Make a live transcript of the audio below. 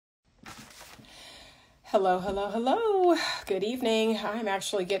Hello, hello, hello. Good evening. I'm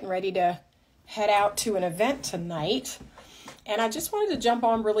actually getting ready to head out to an event tonight. And I just wanted to jump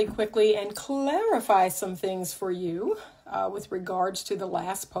on really quickly and clarify some things for you with regards to the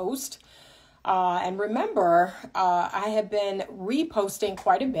last post. And remember, I have been reposting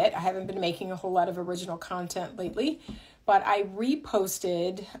quite a bit. I haven't been making a whole lot of original content lately, but I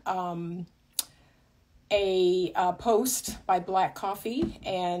reposted a post by Black Coffee,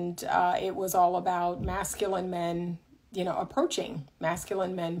 and it was all about masculine men, approaching,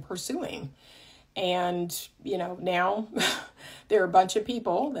 masculine men pursuing. And, now there are a bunch of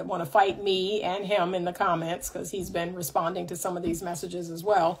people that want to fight me and him in the comments because he's been responding to some of these messages as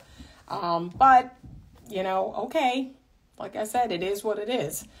well. But, okay, like I said, it is what it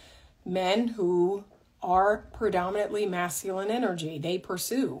is. Men who are predominantly masculine energy, they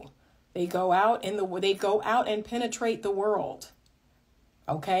pursue. They go out and penetrate the world.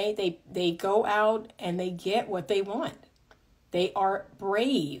 Okay? They go out and they get what they want. They are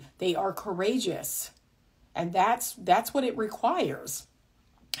brave. They are courageous. And that's what it requires.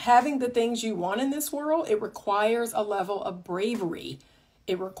 Having the things you want in this world, it requires a level of bravery.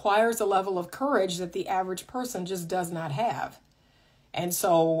 It requires a level of courage that the average person just does not have. And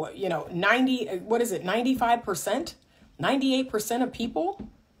so, 95%, 98% of people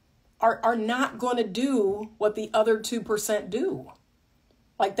are not going to do what the other 2% do.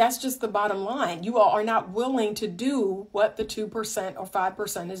 Like, that's just the bottom line. You all are not willing to do what the 2% or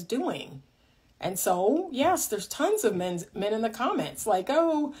 5% is doing. And so, yes, there's tons of men in the comments like,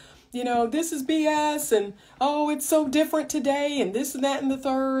 oh, this is BS, and oh, it's so different today, and this and that and the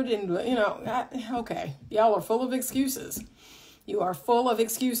third. And, okay, y'all are full of excuses. You are full of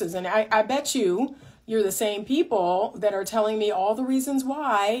excuses. And I bet you're the same people that are telling me all the reasons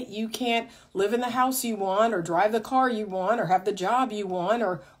why you can't live in the house you want, or drive the car you want, or have the job you want,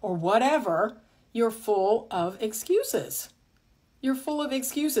 or whatever. You're full of excuses. You're full of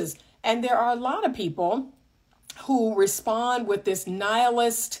excuses. And there are a lot of people who respond with this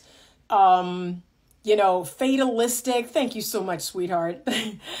nihilist, fatalistic, thank you so much, sweetheart.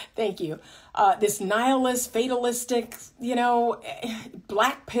 Thank you. This nihilist, fatalistic,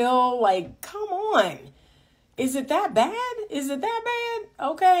 black pill, like, come on. Is it that bad? Is it that bad?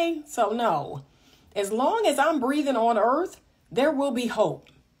 Okay. So no, as long as I'm breathing on earth, there will be hope.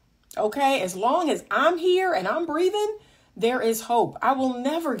 Okay. As long as I'm here and I'm breathing, there is hope. I will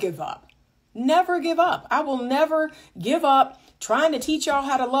never give up. Never give up. I will never give up trying to teach y'all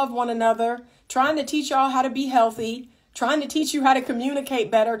how to love one another, trying to teach y'all how to be healthy, trying to teach you how to communicate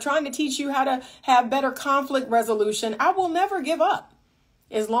better, trying to teach you how to have better conflict resolution. I will never give up.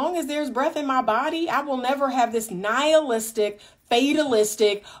 As long as there's breath in my body, I will never have this nihilistic,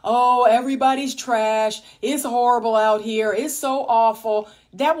 fatalistic, oh, everybody's trash, it's horrible out here, it's so awful.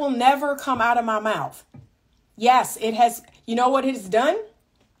 That will never come out of my mouth. Yes, it has. You know what it's done?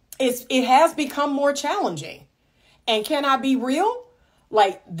 It has become more challenging. And can I be real?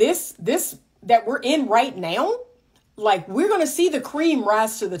 Like this that we're in right now, like, we're going to see the cream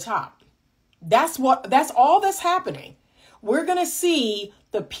rise to the top. That's all that's happening. We're going to see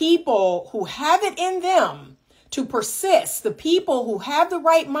the people who have it in them to persist, the people who have the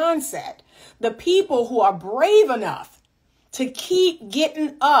right mindset, the people who are brave enough to keep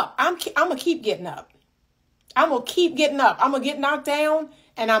getting up. I'm going to keep getting up. I'm going to keep getting up. I'm going to get knocked down,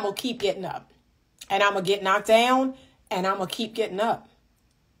 and I'm going to keep getting up. And I'm going to get knocked down, and I'm going to keep getting up.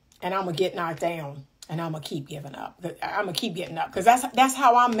 And I'm going to get knocked down, and I'm going to keep giving up. I'm going to keep getting up because that's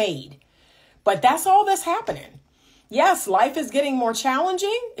how I'm made. But that's all that's happening. Yes, life is getting more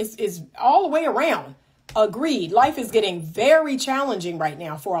challenging. It's all the way around. Agreed. Life is getting very challenging right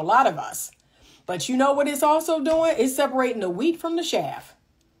now for a lot of us. But you know what it's also doing? It's separating the wheat from the chaff.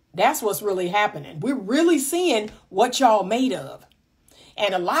 That's what's really happening. We're really seeing what y'all made of.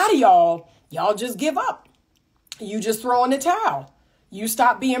 And a lot of y'all just give up. You just throw in the towel. You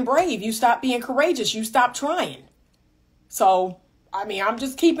stop being brave. You stop being courageous. You stop trying. So, I'm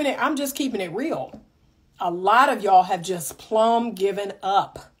just keeping it real. A lot of y'all have just plumb given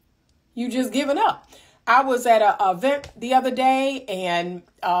up. You just given up. I was at an event the other day, and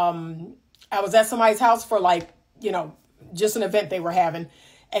I was at somebody's house for just an event they were having.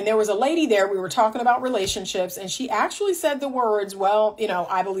 And there was a lady there. We were talking about relationships, and she actually said the words, well,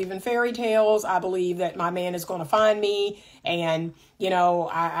 I believe in fairy tales. I believe that my man is going to find me. And,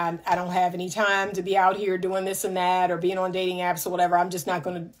 I don't have any time to be out here doing this and that or being on dating apps or whatever. I'm just not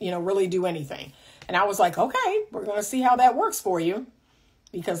going to, really do anything. And I was like, okay, we're going to see how that works for you.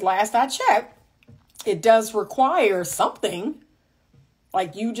 Because last I checked, it does require something.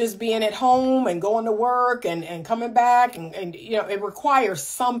 Like you just being at home and going to work and coming back and it requires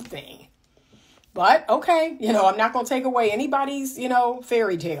something. But okay, I'm not going to take away anybody's,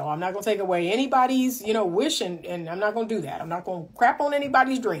 fairy tale. I'm not going to take away anybody's, wish, and I'm not going to do that. I'm not going to crap on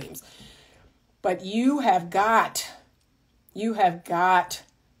anybody's dreams. But you have got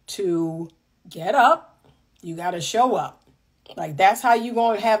to get up. You got to show up. Like, that's how you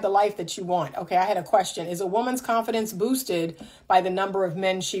going to have the life that you want. Okay, I had a question. Is a woman's confidence boosted by the number of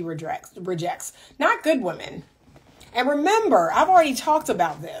men she rejects? Not good women. And remember, I've already talked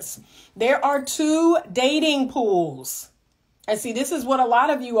about this. There are 2 dating pools. And see, this is what a lot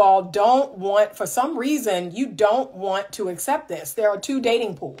of you all don't want. For some reason, you don't want to accept this. There are 2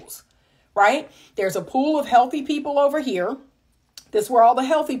 dating pools, right? There's a pool of healthy people over here. This is where all the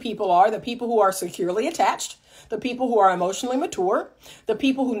healthy people are, the people who are securely attached, the people who are emotionally mature, the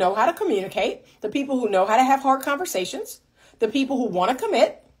people who know how to communicate, the people who know how to have hard conversations, the people who want to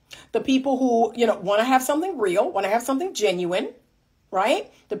commit, the people who, want to have something real, want to have something genuine, right?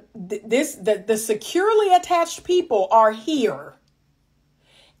 The securely attached people are here.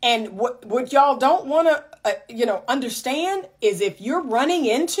 And what y'all don't want to, understand is if you're running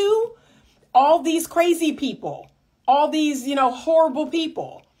into all these crazy people, all these, horrible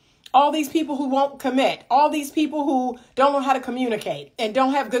people, all these people who won't commit, all these people who don't know how to communicate and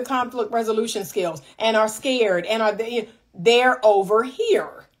don't have good conflict resolution skills and are scared and they're over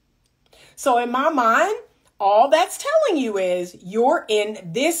here. So in my mind, all that's telling you is you're in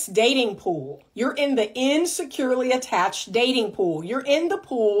this dating pool. You're in the insecurely attached dating pool. You're in the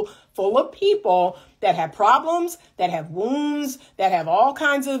pool full of people that have problems, that have wounds, that have all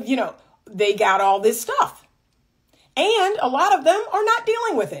kinds of, they got all this stuff. And a lot of them are not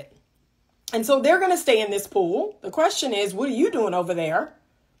dealing with it. And so they're going to stay in this pool. The question is, what are you doing over there?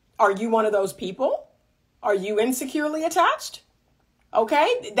 Are you one of those people? Are you insecurely attached?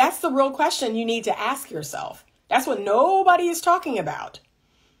 Okay, that's the real question you need to ask yourself. That's what nobody is talking about.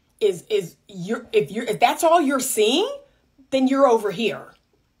 If that's all you're seeing, then you're over here.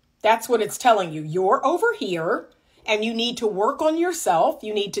 That's what it's telling you. You're over here and you need to work on yourself.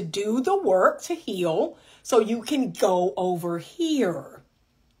 You need to do the work to heal so you can go over here.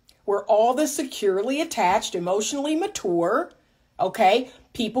 Where all the securely attached, emotionally mature, okay,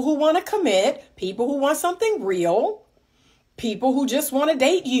 people who want to commit, people who want something real, people who just want to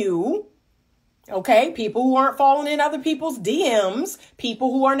date you, okay? People who aren't falling in other people's DMs,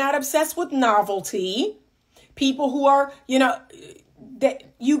 people who are not obsessed with novelty, people who are, that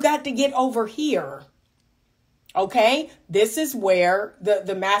you got to get over here, okay? This is where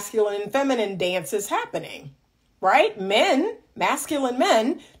the masculine and feminine dance is happening, right? Masculine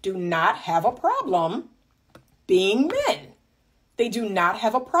men do not have a problem being men. They do not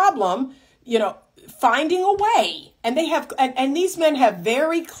have a problem, finding a way. And they have, and these men have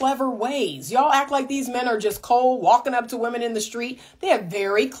very clever ways. Y'all act like these men are just cold, walking up to women in the street. They have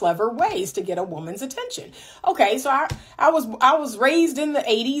very clever ways to get a woman's attention. Okay, so I was raised in the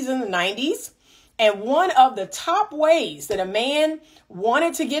 80s and the 90s. And one of the top ways that a man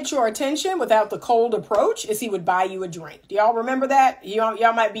wanted to get your attention without the cold approach is he would buy you a drink. Do y'all remember that?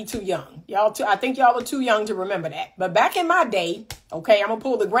 Y'all might be too young. I think y'all are too young to remember that. But back in my day, okay, I'm going to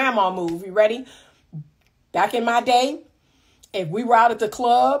pull the grandma move. You ready? Back in my day, if we were out at the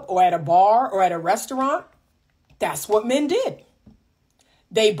club or at a bar or at a restaurant, that's what men did.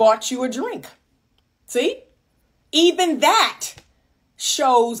 They bought you a drink. See? Even that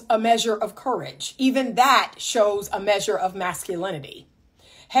shows a measure of courage. Even that shows a measure of masculinity.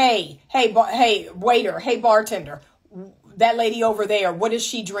 Hey, waiter, hey, bartender, that lady over there, what is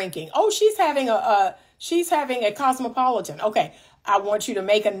she drinking? Oh, she's having a Cosmopolitan. Okay. I want you to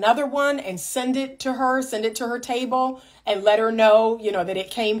make another one and send it to her table and let her know, that it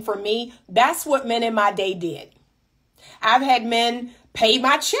came from me. That's what men in my day did. I've had men pay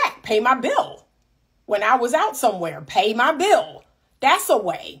my check, pay my bill. When I was out somewhere, pay my bill. That's a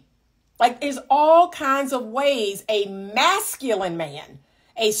way. Like, there's all kinds of ways a masculine man,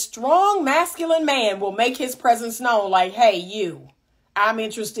 a strong masculine man will make his presence known. Like, hey, I'm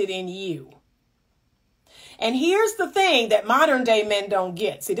interested in you. And here's the thing that modern day men don't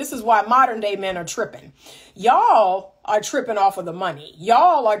get. See, this is why modern day men are tripping. Y'all are tripping off of the money.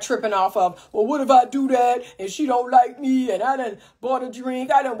 Y'all are tripping off of, well, what if I do that and she don't like me and I done bought a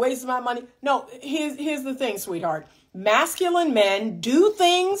drink, I done wasted my money. No, here's the thing, sweetheart. Masculine men do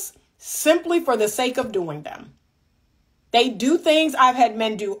things simply for the sake of doing them. They do things. I've had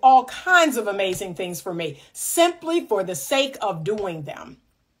men do all kinds of amazing things for me simply for the sake of doing them.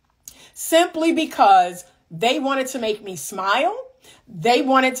 Simply because they wanted to make me smile. They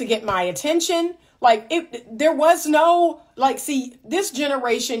wanted to get my attention. There was no, see, this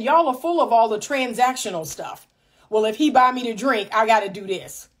generation, y'all are full of all the transactional stuff. Well, if he buy me the drink, I got to do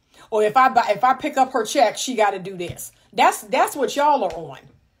this. Or if I pick up her check, she got to do this. That's what y'all are on.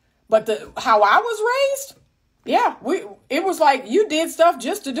 But how I was raised, yeah, it was like you did stuff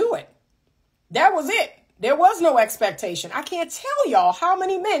just to do it. That was it. There was no expectation. I can't tell y'all how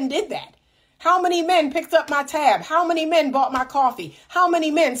many men did that. How many men picked up my tab? How many men bought my coffee? How many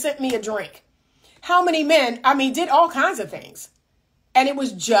men sent me a drink? How many men, did all kinds of things. And it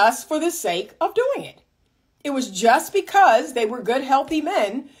was just for the sake of doing it. It was just because they were good, healthy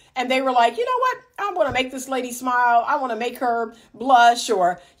men. And they were like, you know what? I want to make this lady smile. I want to make her blush,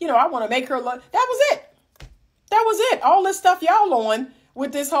 or, I want to make her look. That was it. That was it. All this stuff y'all on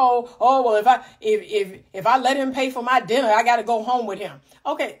with this whole, if I let him pay for my dinner, I got to go home with him.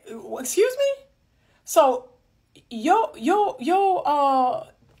 Okay. Excuse me. So your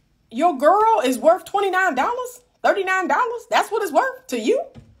girl is worth $29, $39. That's what it's worth to you.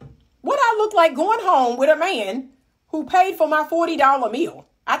 What I look like going home with a man who paid for my $40 meal.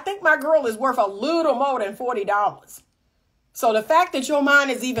 I think my girl is worth a little more than $40. So the fact that your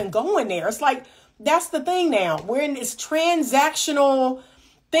mind is even going there, it's like, that's the thing now. We're in this transactional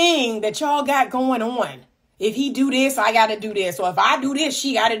thing that y'all got going on. If he do this, I got to do this. Or if I do this,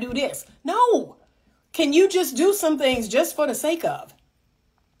 she got to do this. No. Can you just do some things just for the sake of?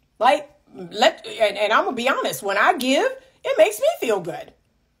 Like, and I'm going to be honest. When I give, it makes me feel good.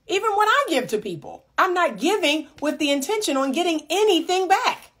 Even when I give to people, I'm not giving with the intention on getting anything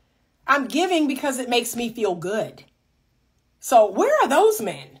back. I'm giving because it makes me feel good. So where are those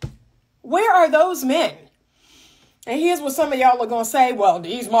men? Where are those men? And here's what some of y'all are going to say. Well,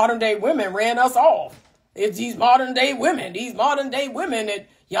 these modern day women ran us off. It's these modern day women that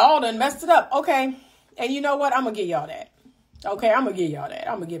y'all done messed it up. Okay. And you know what? I'm going to give y'all that. Okay. I'm going to give y'all that.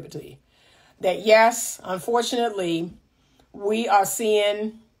 I'm going to give it to you. That yes, unfortunately, we are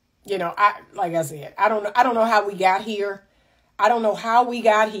seeing, like I said, I don't know how we got here. I don't know how we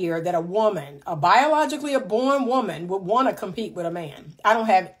got here that a woman, a biologically born woman, would want to compete with a man. I don't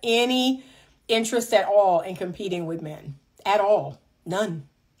have any interest at all in competing with men. At all. None.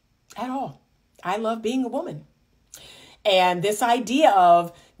 At all. I love being a woman. And this idea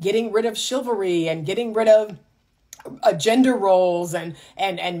of getting rid of chivalry and getting rid of gender roles and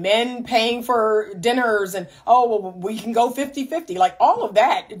men paying for dinners and, we can go 50-50. Like all of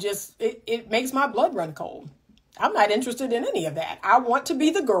that, it makes my blood run cold. I'm not interested in any of that. I want to be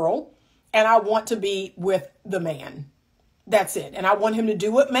the girl and I want to be with the man. That's it. And I want him to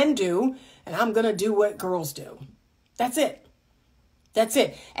do what men do and I'm going to do what girls do. That's it. That's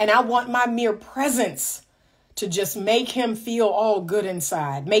it. And I want my mere presence to just make him feel all good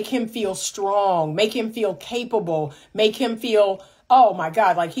inside, make him feel strong, make him feel capable, make him feel, oh my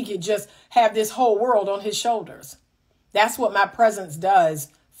God, like he could just have this whole world on his shoulders. That's what my presence does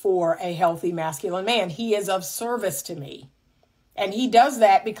for a healthy masculine man. He is of service to me. And he does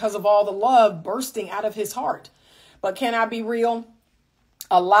that because of all the love bursting out of his heart. But can I be real?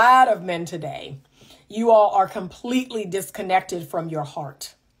 A lot of men today, you all are completely disconnected from your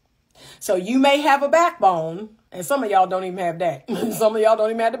heart. So you may have a backbone, and some of y'all don't even have that. Some of y'all don't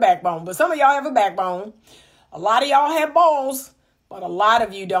even have the backbone, but some of y'all have a backbone. A lot of y'all have balls, but a lot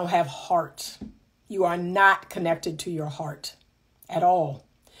of you don't have heart. You are not connected to your heart at all.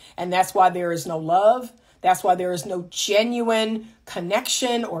 And that's why there is no love. That's why there is no genuine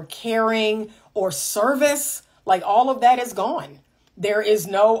connection or caring or service. Like all of that is gone. There is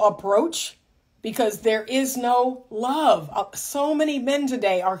no approach because there is no love. So many men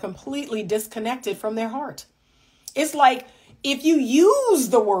today are completely disconnected from their heart. It's like if you use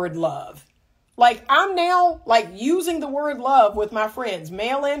the word love, like I'm now like using the word love with my friends,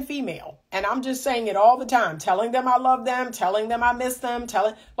 male and female. And I'm just saying it all the time, telling them I love them, telling them I miss them,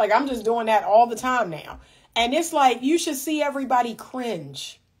 like I'm just doing that all the time now. And it's like you should see everybody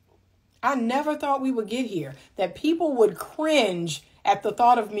cringe. I never thought we would get here, that people would cringe at the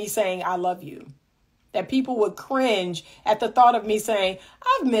thought of me saying, I love you. That people would cringe at the thought of me saying,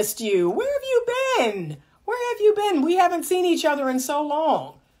 I've missed you. Where have you been? Where have you been? We haven't seen each other in so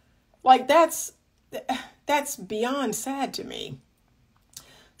long. Like that's beyond sad to me.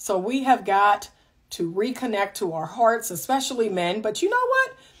 So we have got to reconnect to our hearts, especially men. But you know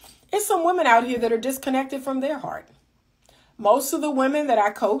what? It's some women out here that are disconnected from their heart. Most of the women that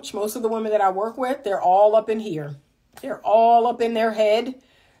I coach, most of the women that I work with, they're all up in here. They're all up in their head.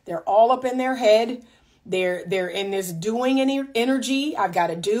 They're all up in their head. They're in this doing energy. I've got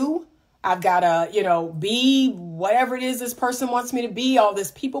to do. I've got to, be whatever it is this person wants me to be, all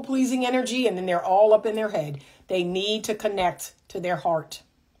this people pleasing energy. And then they're all up in their head. They need to connect to their heart.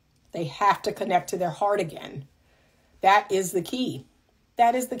 They have to connect to their heart again. That is the key.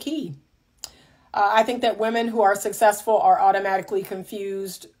 That is the key. I think that women who are successful are automatically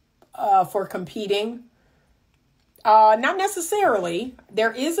confused for competing? Not necessarily.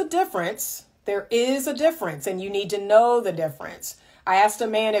 There is a difference. There is a difference, and you need to know the difference. I asked a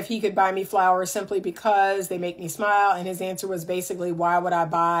man if he could buy me flowers simply because they make me smile, and his answer was basically, why would I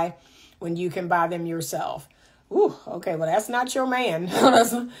buy when you can buy them yourself? Ooh, okay, well, that's not your man.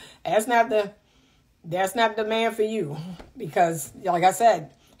 That's not the man for you. Because, like I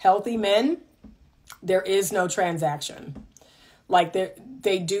said, healthy men, there is no transaction. Like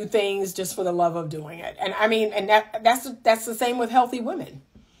they do things just for the love of doing it. And I mean, and that's the same with healthy women.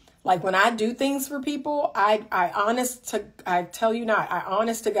 Like when I do things for people, I tell you not, I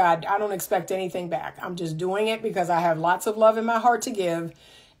honest to God, I don't expect anything back. I'm just doing it because I have lots of love in my heart to give,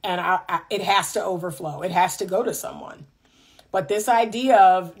 and it has to overflow. It has to go to someone. But this idea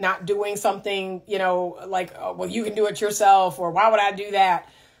of not doing something, like, oh, well, you can do it yourself, or why would I do that?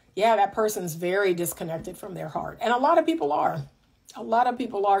 Yeah, that person's very disconnected from their heart. And a lot of people are. A lot of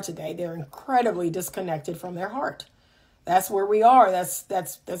people are today. They're incredibly disconnected from their heart. That's where we are. That's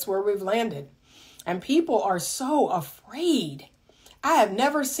where we've landed. And people are so afraid. I have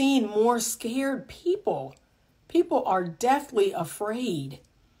never seen more scared people. People are deathly afraid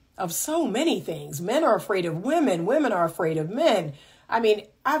of so many things. Men are afraid of women. Women are afraid of men. I mean,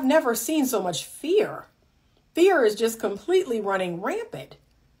 I've never seen so much fear. Fear is just completely running rampant.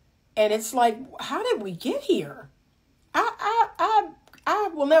 And it's like, how did we get here? I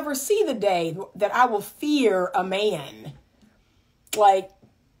will never see the day that I will fear a man. Like,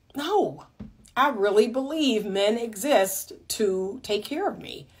 no, I really believe men exist to take care of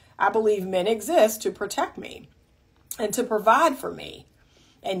me. I believe men exist to protect me and to provide for me.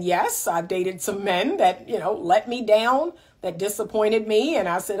 And yes, I've dated some men that, let me down, that disappointed me. And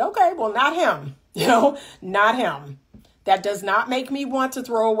I said, okay, well, not him, not him. That does not make me want to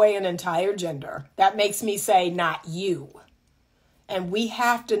throw away an entire gender. That makes me say, not you. And we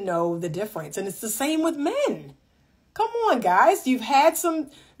have to know the difference. And it's the same with men. Come on, guys. You've had some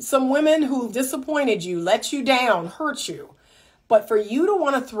women who disappointed you, let you down, hurt you. But for you to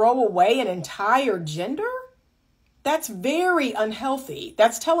want to throw away an entire gender, that's very unhealthy.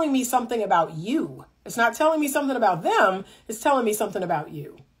 That's telling me something about you. It's not telling me something about them. It's telling me something about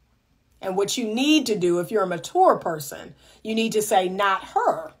you. And what you need to do, if you're a mature person, you need to say, not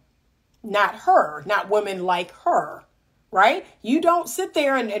her, not women like her. Right? You don't sit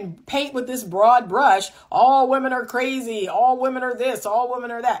there and paint with this broad brush. All women are crazy. All women are this. All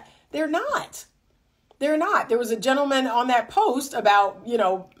women are that. They're not. They're not. There was a gentleman on that post about,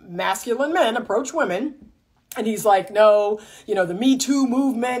 masculine men approach women. And he's like, no, the Me Too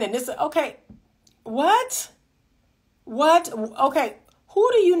movement and this. Okay. What? Okay. Who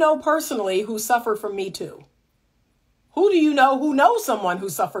do you know personally who suffered from Me Too? Who do you know who knows someone who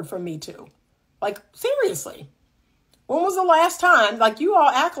suffered from Me Too? Like, seriously. When was the last time, like you all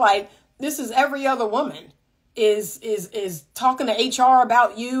act like this is every other woman is talking to HR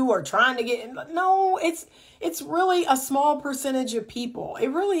about you or trying to get, no, it's really a small percentage of people. It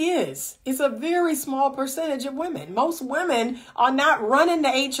really is. It's a very small percentage of women. Most women are not running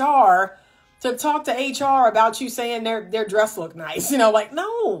to HR to talk to HR about you saying their dress look nice. Like,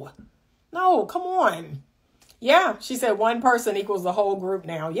 no, come on. Yeah. She said one person equals the whole group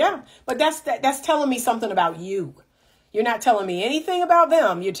now. Yeah. But that's telling me something about you. You're not telling me anything about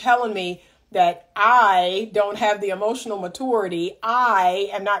them. You're telling me that I don't have the emotional maturity. I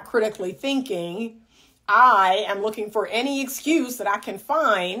am not critically thinking. I am looking for any excuse that I can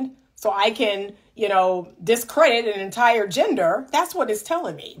find so I can, discredit an entire gender. That's what it's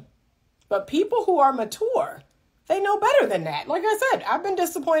telling me. But people who are mature, they know better than that. Like I said, I've been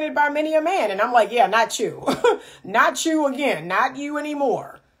disappointed by many a man. And I'm like, yeah, not you. Not you again. Not you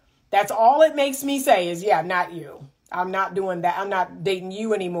anymore. That's all it makes me say is, yeah, not you. I'm not doing that. I'm not dating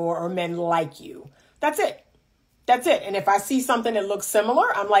you anymore or men like you. That's it. That's it. And if I see something that looks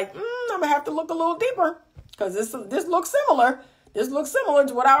similar, I'm like, I'm going to have to look a little deeper because this looks similar. This looks similar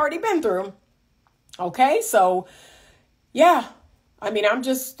to what I already been through. Okay. So yeah, I mean,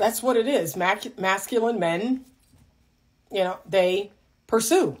 that's what it is. Masculine men, they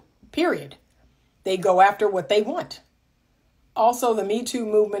pursue, period. They go after what they want. Also, the Me Too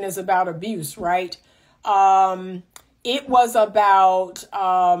movement is about abuse, right? It was about,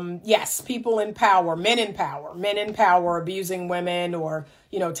 people in power, men in power, abusing women or,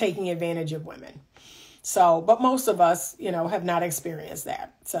 taking advantage of women. So, but most of us, have not experienced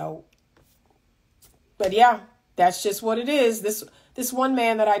that. So, but yeah, that's just what it is. This one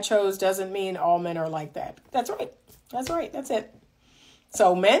man that I chose doesn't mean all men are like that. That's right. That's it.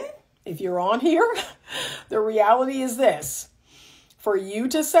 So men, if you're on here, the reality is this. For you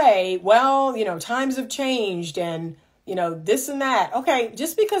to say, well, times have changed and this and that. Okay,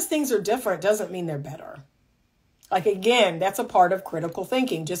 just because things are different doesn't mean they're better. Like, again, that's a part of critical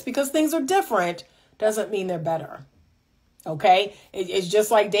thinking. Just because things are different doesn't mean they're better. Okay, it's just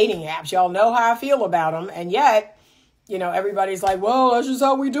like dating apps. Y'all know how I feel about them. And yet, everybody's like, well, that's just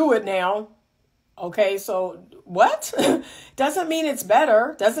how we do it now. Okay, so what? Doesn't mean it's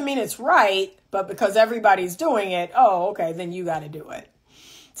better. Doesn't mean it's right. But because everybody's doing it, oh, okay, then you got to do it.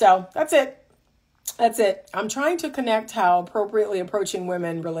 So that's it. That's it. I'm trying to connect how appropriately approaching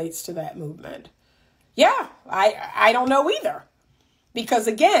women relates to that movement. Yeah, I don't know either. Because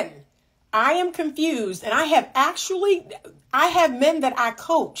again, I am confused, and I have men that I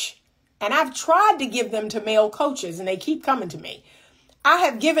coach, and I've tried to give them to male coaches, and they keep coming to me. I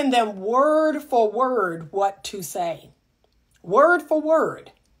have given them word for word what to say. Word for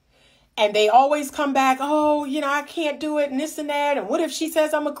word. And they always come back, oh, I can't do it, and this and that, and what if she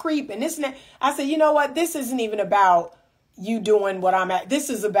says I'm a creep, and this and that. I said, you know what? This isn't even about you doing what I'm at. This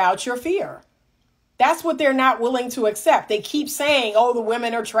is about your fear. That's what they're not willing to accept. They keep saying, oh, the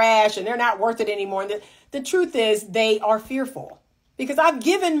women are trash, and they're not worth it anymore. And the truth is, they are fearful. Because I've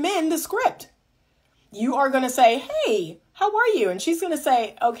given men the script. You are going to say, hey, how are you? And she's going to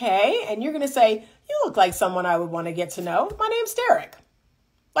say, okay. And you're going to say, you look like someone I would want to get to know. My name's Derek.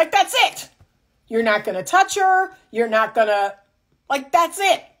 Like, that's it. You're not going to touch her. You're not going to, that's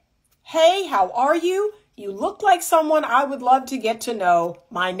it. Hey, how are you? You look like someone I would love to get to know.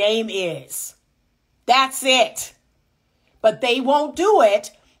 My name is. That's it. But they won't do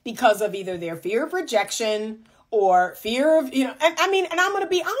it because of either their fear of rejection or fear of, and I'm going to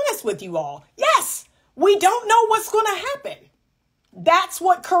be honest with you all. Yes, we don't know what's going to happen. That's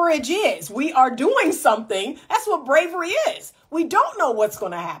what courage is. We are doing something. That's what bravery is. We don't know what's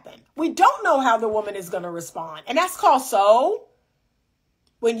going to happen. We don't know how the woman is going to respond. And that's called so.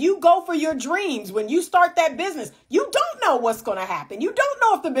 When you go for your dreams, when you start that business, you don't know what's going to happen. You don't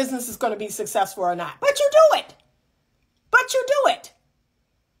know if the business is going to be successful or not, but you do it.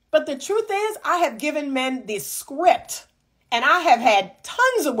 But the truth is, I have given men this script, and I have had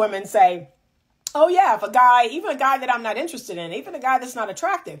tons of women say, oh yeah, even a guy that I'm not interested in, even a guy that's not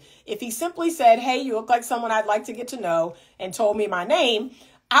attractive, if he simply said, hey, you look like someone I'd like to get to know, and told me my name,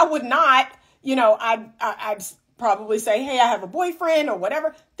 I would not, I'd probably say, hey, I have a boyfriend or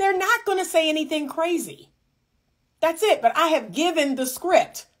whatever. They're not going to say anything crazy. That's it. But I have given the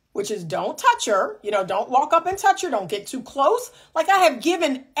script, which is don't touch her. Don't walk up and touch her. Don't get too close. I have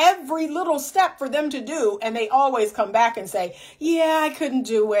given every little step for them to do. And they always come back and say, yeah, I couldn't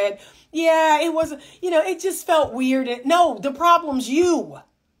do it. Yeah, it was, it just felt weird. No, the problem's you.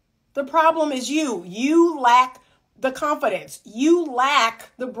 The problem is you. You lack the confidence. You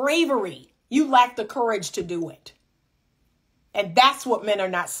lack the bravery. You lack the courage to do it. And that's what men are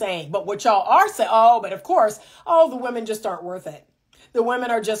not saying. But what y'all are saying, but of course, the women just aren't worth it. The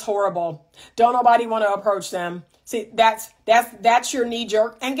women are just horrible. Don't nobody want to approach them. See, that's your knee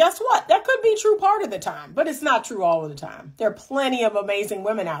jerk. And guess what? That could be true part of the time, but it's not true all of the time. There are plenty of amazing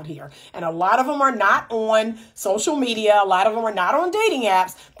women out here. And a lot of them are not on social media. A lot of them are not on dating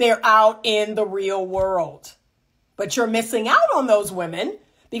apps. They're out in the real world. But you're missing out on those women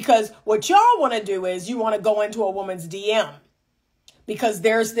because what y'all want to do is you want to go into a woman's DM because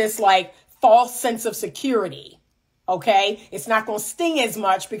there's this false sense of security. Okay, it's not going to sting as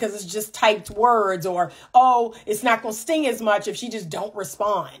much because it's just typed words, or, it's not going to sting as much if she just don't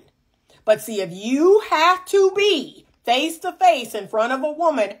respond. But see, if you have to be face to face in front of a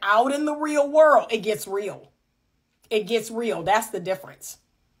woman out in the real world, it gets real. It gets real. That's the difference.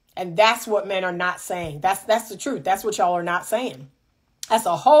 And that's what men are not saying. That's the truth. That's what y'all are not saying. That's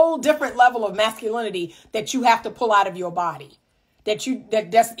a whole different level of masculinity that you have to pull out of your body. That's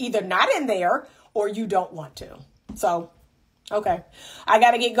either not in there or you don't want to. So, okay, I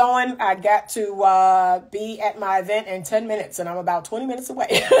got to get going. I got to be at my event in 10 minutes and I'm about 20 minutes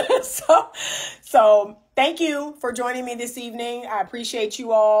away. So thank you for joining me this evening. I appreciate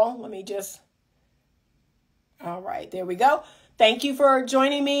you all. All right, there we go. Thank you for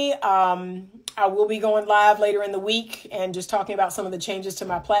joining me. I will be going live later in the week and just talking about some of the changes to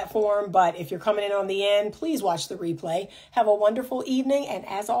my platform. But if you're coming in on the end, please watch the replay. Have a wonderful evening. And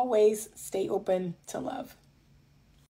as always, stay open to love.